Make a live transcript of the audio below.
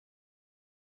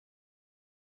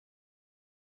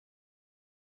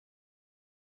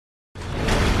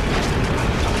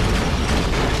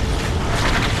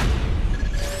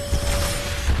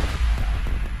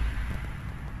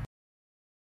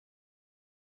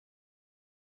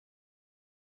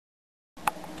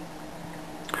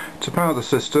To power the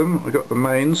system, we've got the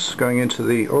mains going into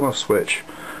the on-off switch.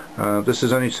 This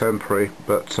is only temporary,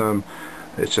 but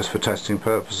it's just for testing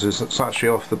purposes. It's actually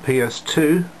off the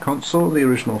PS2 console, the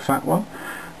original fat one.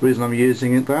 The reason I'm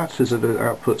using that is that it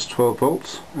outputs 12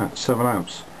 volts at 7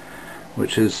 amps,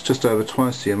 which is just over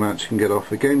twice the amount you can get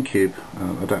off a GameCube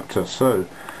adapter. So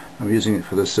I'm using it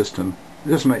for this system.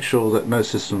 Just make sure that no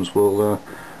systems will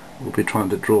be trying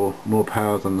to draw more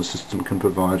power than the system can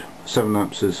provide. 7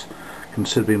 amps is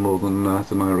considerably more than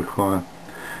I require.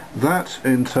 That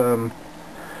in turn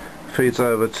feeds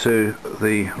over to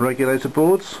the regulator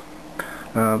boards.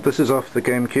 This is off the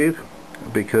GameCube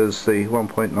because the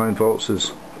 1.9 volts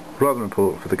is rather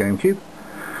important for the GameCube.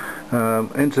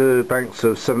 Into banks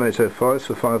of 7805s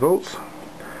for 5 volts,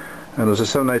 and there's a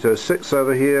 7806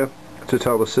 over here to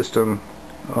tell the system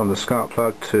on the spark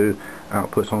plug to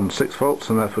output on 6 volts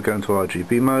and therefore go into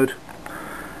RGB mode.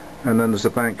 And then there's a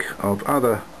bank of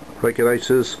other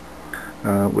regulators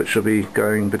which will be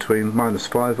going between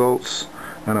 -5 volts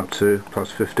and up to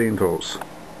 +15 volts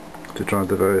to drive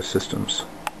the various systems.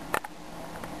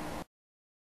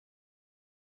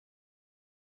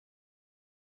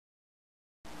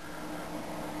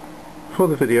 For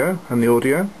the video and the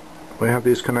audio, we have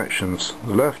these connections: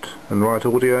 the left and right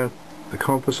audio, the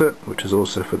composite, which is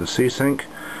also for the C-Sync,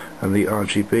 and the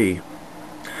RGB.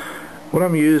 What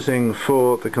I'm using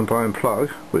for the combined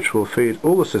plug, which will feed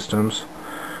all the systems,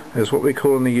 is what we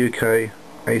call in the UK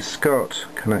a SCART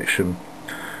connection.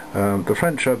 The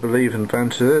French, I believe,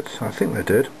 invented it, I think they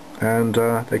did, and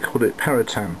they called it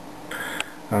Peritam.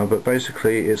 But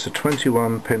basically it's a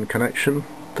 21 pin connection,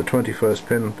 the 21st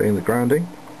pin being the grounding,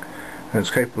 and it's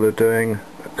capable of doing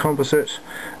composite,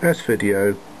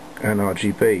 S-video and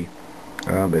RGB.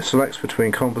 It selects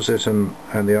between composite and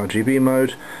the RGB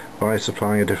mode by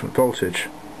supplying a different voltage.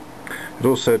 It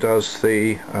also does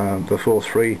the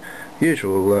 4:3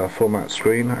 usual format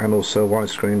screen, and also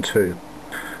widescreen too.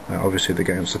 Obviously the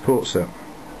game supports it.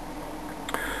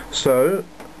 So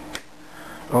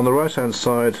on the right hand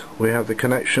side we have the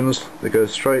connections that go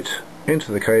straight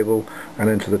into the cable and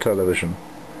into the television.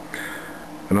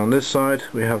 And on this side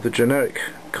we have the generic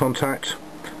contact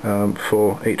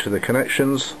for each of the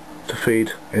connections to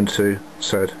feed into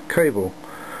said cable.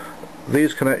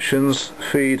 These connections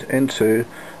feed into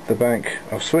the bank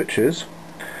of switches,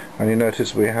 and you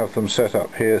notice we have them set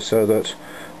up here so that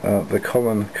the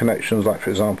common connections, like for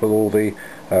example all the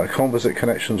composite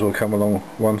connections, will come along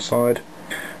one side,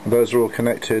 and those are all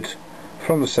connected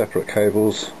from the separate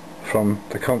cables from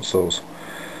the consoles.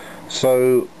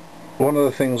 So one of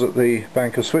the things that the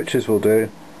bank of switches will do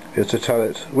is to tell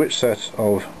it which set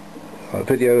of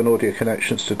video and audio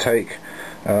connections to take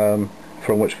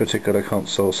from which particular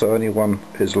console, so only one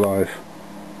is live.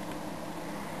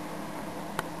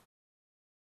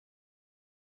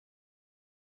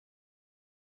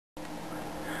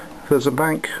 There's a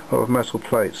bank of metal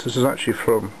plates. This is actually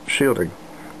from shielding.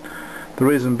 The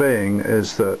reason being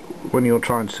is that when you're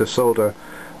trying to solder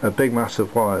a big mass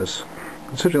of wires,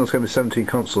 considering there's going to be 17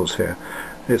 consoles here,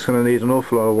 it's going to need an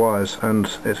awful lot of wires,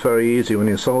 and it's very easy when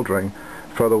you're soldering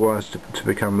for other wires to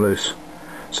become loose.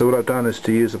 So what I've done is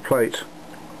to use a plate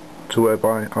to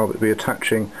whereby I'll be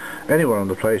attaching anywhere on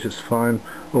the plate is fine,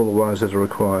 all the wires that are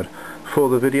required for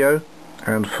the video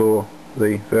and for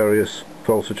the various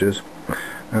voltages.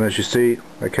 And as you see,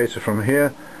 they cater from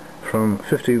here from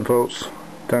 15 volts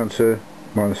down to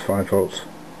 -5 volts.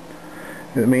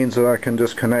 It means that I can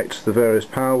just connect the various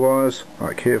power wires,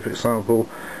 like here for example,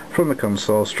 from the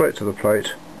console straight to the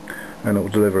plate, and it will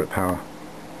deliver it power.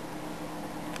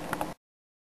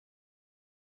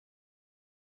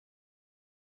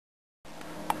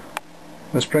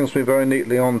 This brings me very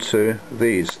neatly onto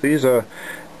these. These are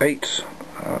 8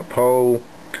 pole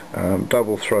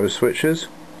double throw switches.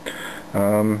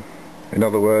 In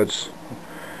other words,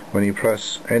 when you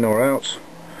press in or out,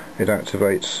 it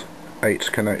activates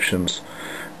 8 connections.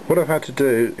 What I've had to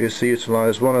do is to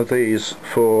utilise one of these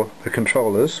for the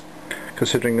controllers,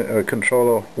 considering a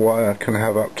controller wire can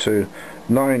have up to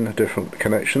 9 different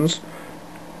connections,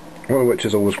 one of which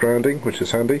is always grounding, which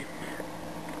is handy.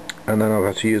 And then I've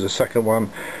had to use a second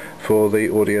one for the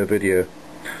audio video.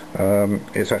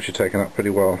 It's actually taken up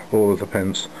pretty well all of the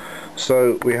pins.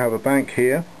 So we have a bank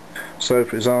here. So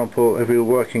for example, if we were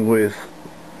working with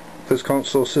this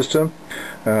console system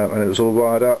and it was all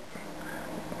wired up,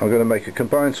 I'm going to make a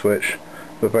combined switch,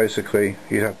 but basically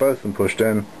you have both of them pushed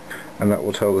in, and that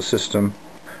will tell the system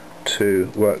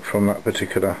to work from that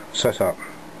particular setup.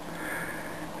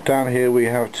 Down here we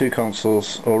have 2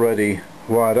 consoles already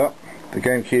wired up, the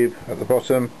GameCube at the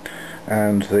bottom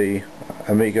and the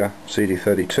Amiga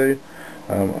CD32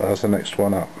 as the next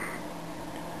one up.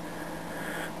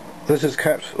 This has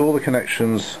kept all the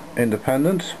connections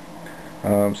independent,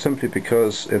 simply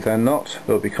because if they're not,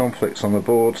 there'll be conflicts on the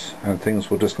boards and things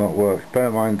will just not work. Bear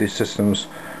in mind these systems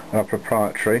are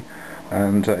proprietary,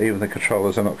 and even the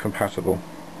controllers are not compatible.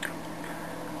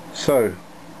 So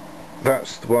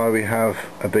that's why we have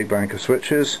a big bank of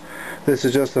switches. This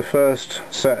is just the first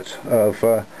set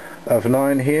of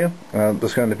 9 here.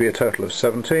 There's going to be a total of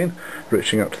 17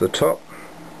 reaching up to the top.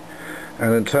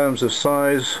 And in terms of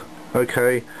size,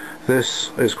 okay, this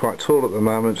is quite tall at the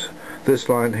moment. This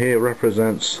line here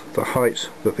represents the height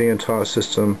that the entire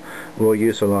system will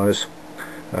utilize.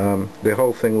 The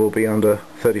whole thing will be under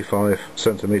 35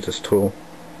 centimeters tall,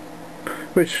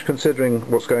 which, considering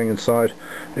what's going inside,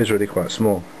 is really quite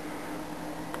small.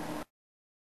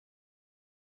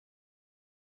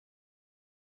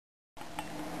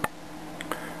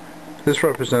 This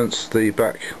represents the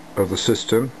back of the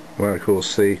system, where of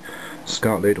course the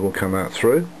SCART lead will come out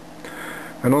through,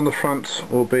 and on the front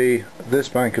will be this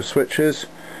bank of switches,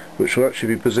 which will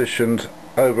actually be positioned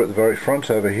over at the very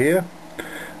front over here,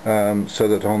 so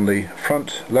that on the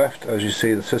front left, as you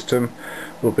see, the system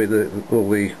will be all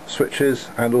the switches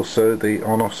and also the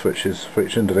on-off switches for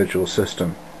each individual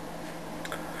system.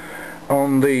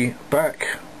 On the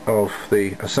back of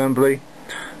the assembly,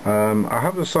 I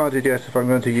haven't decided yet if I'm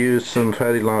going to use some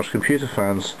fairly large computer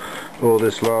fans or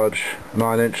this large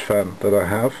 9-inch fan that I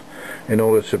have, in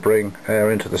order to bring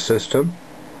air into the system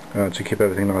to keep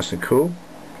everything nice and cool.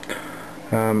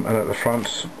 And at the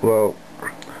front, well,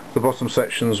 the bottom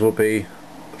sections will be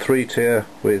 3-tier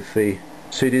with the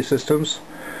CD systems,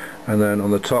 and then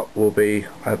on the top will be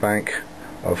a bank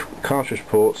of cartridge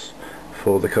ports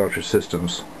for the cartridge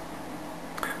systems.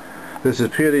 This is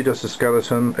purely just a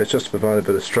skeleton. It's just to provide a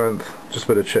bit of strength, just a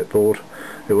bit of chipboard.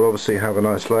 It will obviously have a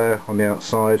nice layer on the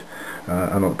outside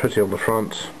and pretty on the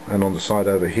front and on the side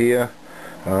over here,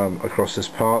 across this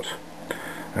part,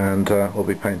 and will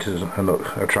be painted and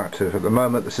look attractive. At the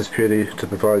moment this is purely to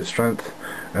provide strength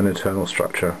and internal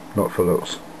structure, not for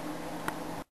looks.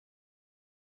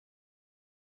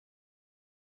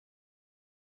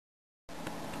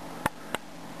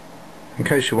 In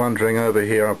case you're wondering, over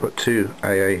here I put 2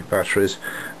 AA batteries.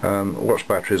 Watch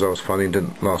batteries, I was finding,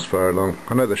 didn't last very long.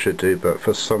 I know they should do, but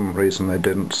for some reason they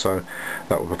didn't, so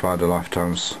that will provide a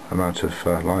lifetime's amount of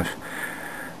life.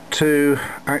 To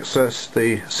access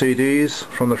the CDs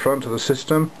from the front of the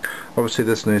system, obviously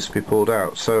this needs to be pulled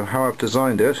out. So how I've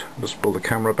designed it, let's pull the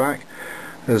camera back,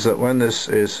 is that when this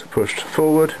is pushed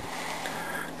forward,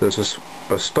 there's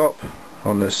a stop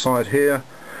on this side here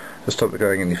to stop it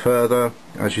going any further.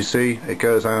 As you see, it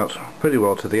goes out pretty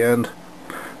well to the end,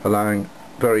 allowing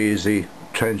very easy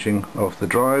changing of the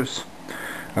drives.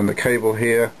 And the cable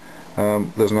here,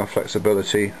 there's enough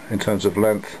flexibility in terms of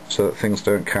length so that things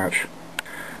don't catch.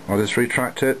 I'll just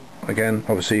retract it. Again,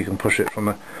 obviously you can push it from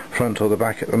the front or the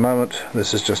back at the moment.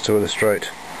 This is just to illustrate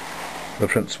the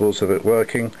principles of it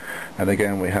working, and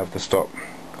again we have the stop,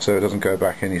 so it doesn't go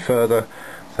back any further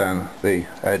than the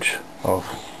edge of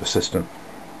the system.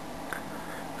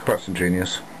 Quite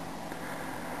ingenious.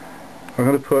 I'm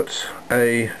going to put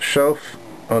a shelf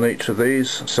on each of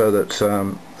these so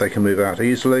that they can move out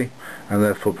easily, and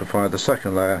therefore provide the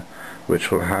second layer,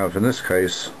 which will have, in this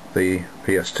case, the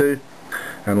PS2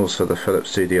 and also the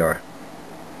Philips CDI.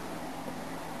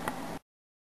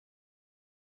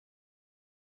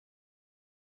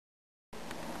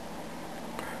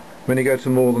 When you go to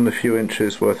more than a few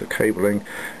inches worth of cabling,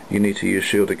 you need to use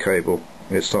shielded cable.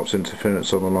 It stops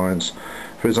interference on the lines.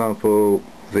 For example,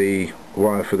 the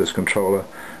wire for this controller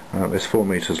is 4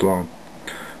 meters long.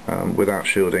 Without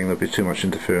shielding there'd be too much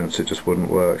interference, it just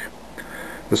wouldn't work.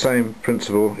 The same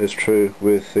principle is true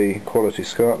with the quality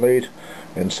SCART lead.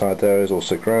 Inside there is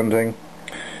also grounding,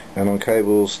 and on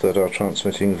cables that are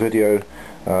transmitting video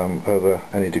over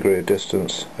any degree of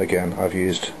distance, again I've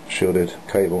used shielded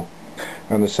cable.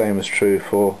 And the same is true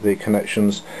for the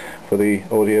connections for the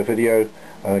audio video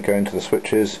going to the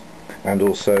switches, and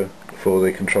also for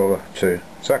the controller too,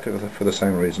 exactly for the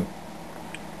same reason.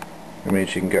 It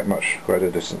means you can get much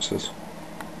greater distances.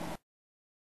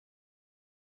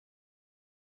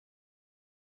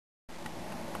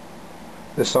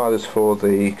 This side is for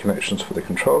the connections for the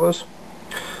controllers.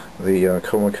 The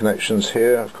common connections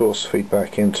here, of course, feed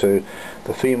back into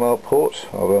the female port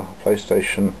of a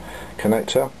PlayStation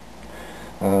connector.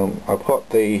 I put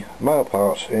the male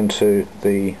part into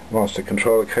the master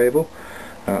controller cable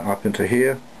up into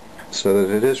here, so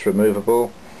that it is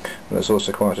removable, and it's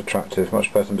also quite attractive,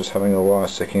 much better than just having a wire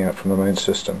sticking out from the main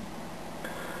system.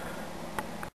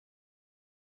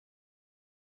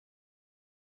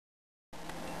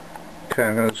 Okay,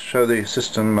 I'm going to show the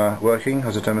system working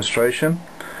as a demonstration.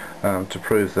 to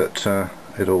prove that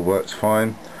it all works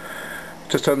fine.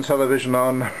 Just turn the television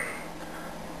on,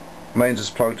 mains is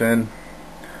plugged in,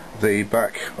 the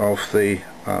back of the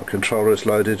controller is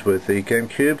loaded with the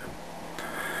GameCube.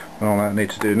 And all I need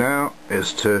to do now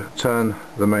is to turn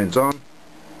the mains on,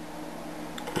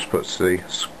 which puts the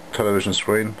television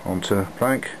screen onto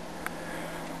blank,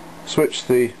 switch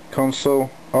the console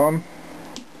on,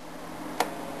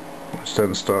 which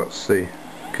then starts the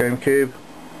GameCube.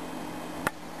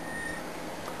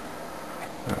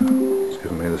 It's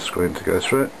giving me the screen to go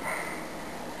through it.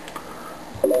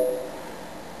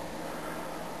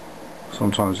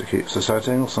 Sometimes it keeps the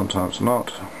settings, sometimes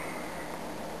not.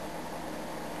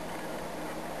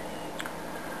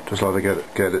 Just like to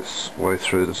get its way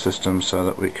through the system so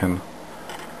that we can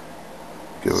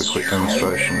give a quick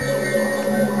demonstration.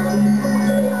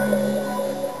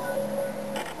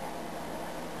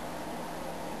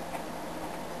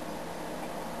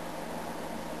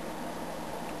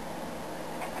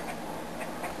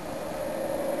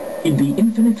 In the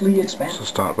infinitely expanded. So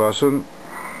start button.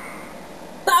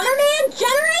 Bomberman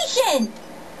generation!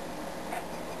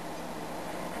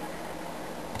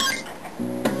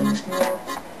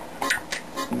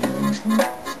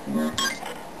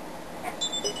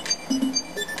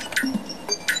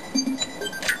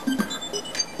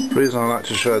 The reason I like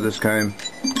to show this game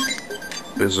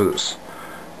is that it's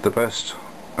the best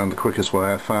and the quickest way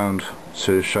I've found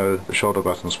to show the shoulder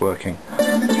buttons working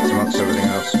amongst everything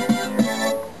else.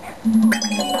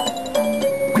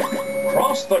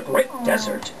 Cross the great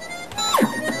desert.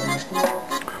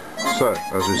 So,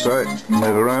 as we say,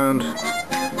 move around, you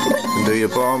can do your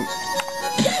bomb,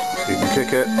 you can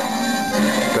kick it,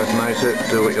 detonate it,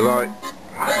 do what you like,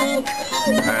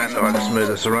 and I just move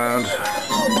this around.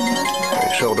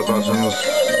 The shoulder buttons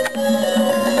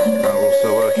are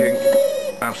also working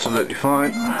absolutely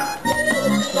fine,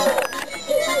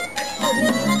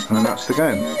 and that's the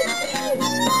game.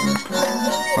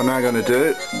 What I'm now going to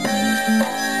do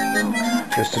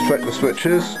is to flip the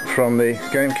switches from the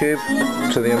GameCube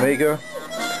to the Amiga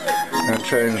and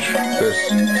change this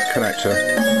connector.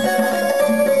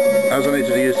 As I need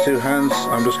to use two hands,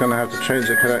 I'm just going to have to change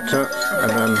the connector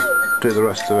and then do the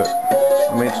rest of it.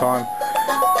 In the meantime,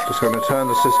 just going to turn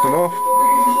the system off,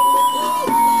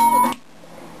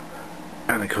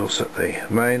 and of course at the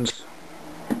mains.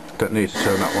 Don't need to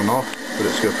turn that one off, but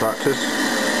it's good practice.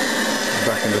 I'm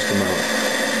back in just a moment.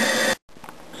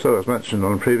 So, as mentioned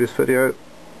on a previous video,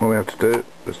 all we have to do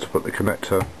is to put the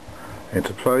connector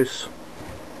into place.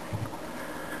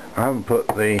 I haven't put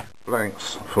the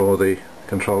blanks for the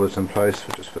controllers in place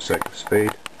just for sake of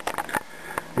speed.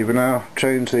 You will now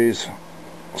change these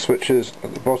switches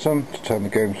at the bottom to turn the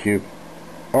GameCube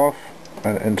off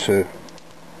and into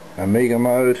Amiga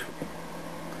mode.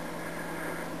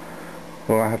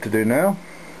 All I have to do now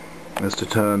is to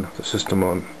turn the system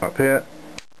on up here.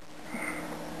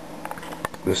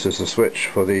 This is the switch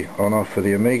for the on-off for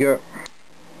the Amiga,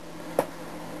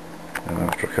 and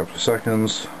after a couple of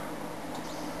seconds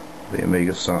the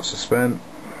Amiga starts to spin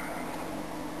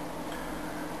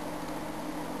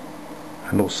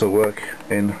and also work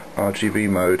in RGB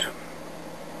mode.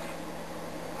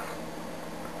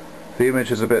 The image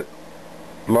is a bit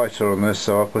lighter on this,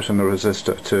 so I'll put in a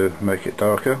resistor to make it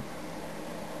darker.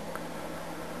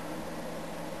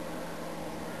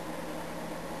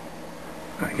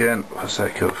 Again, for the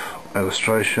sake of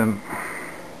illustration,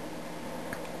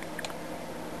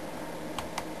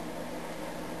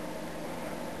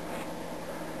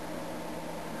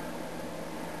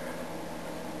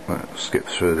 let's skip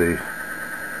through the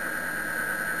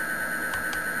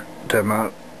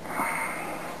demo.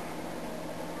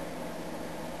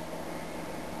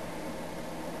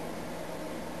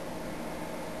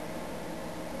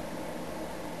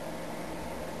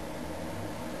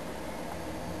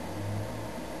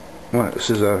 Right, this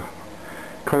is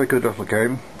quite a good little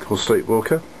game called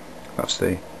Sleepwalker. That's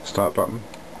the start button.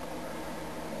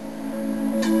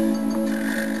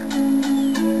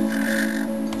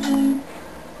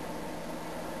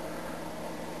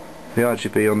 The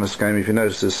RGB on this game, if you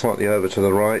notice, is slightly over to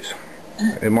the right.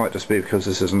 It might just be because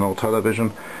this is an old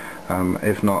television.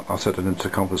 If not, I'll set it into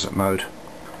composite mode.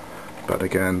 But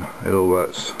again, it all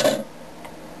works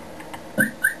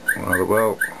rather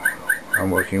well. I'm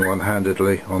working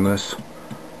one-handedly on this.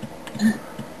 You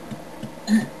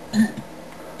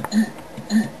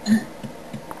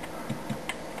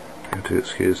to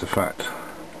excuse the fact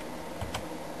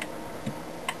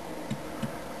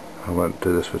I won't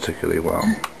do this particularly well.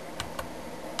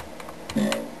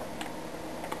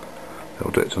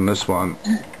 I'll do it on this one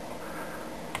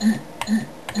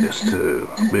just to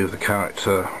move the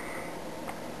character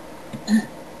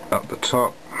up the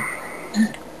top. You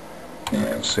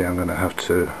can see I'm going to have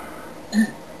to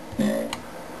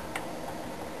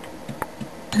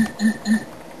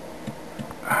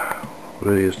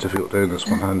really is difficult doing this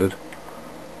one-handed.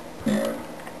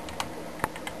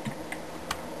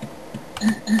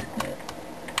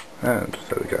 And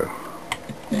there we go.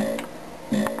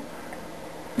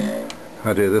 The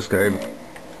idea of this game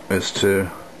is to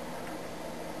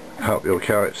help your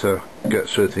character get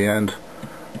through to the end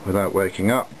without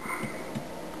waking up,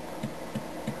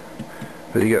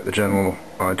 but you get the general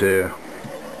idea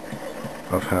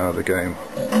of how the game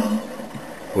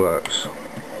works.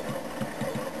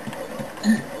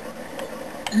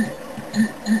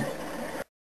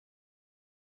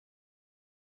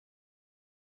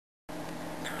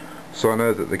 So I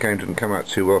know that the game didn't come out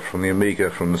too well from the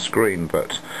Amiga from the screen,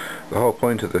 but the whole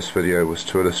point of this video was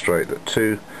to illustrate that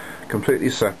two completely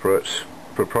separate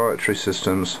proprietary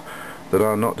systems that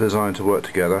are not designed to work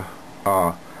together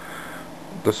are.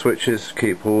 The switches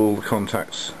keep all the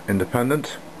contacts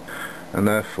independent, and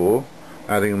therefore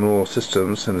adding more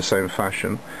systems in the same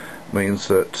fashion means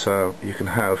that you can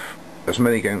have as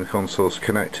many game consoles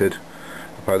connected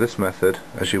by this method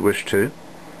as you wish to,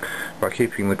 by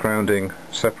keeping the grounding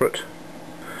separate,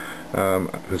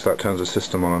 because that turns the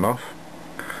system on and off,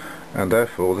 and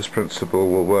therefore this principle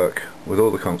will work with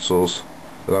all the consoles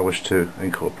that I wish to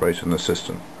incorporate in the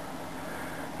system.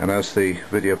 And as the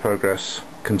video progress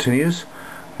continues,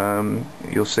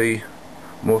 you'll see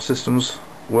more systems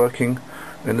working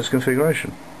in this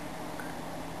configuration.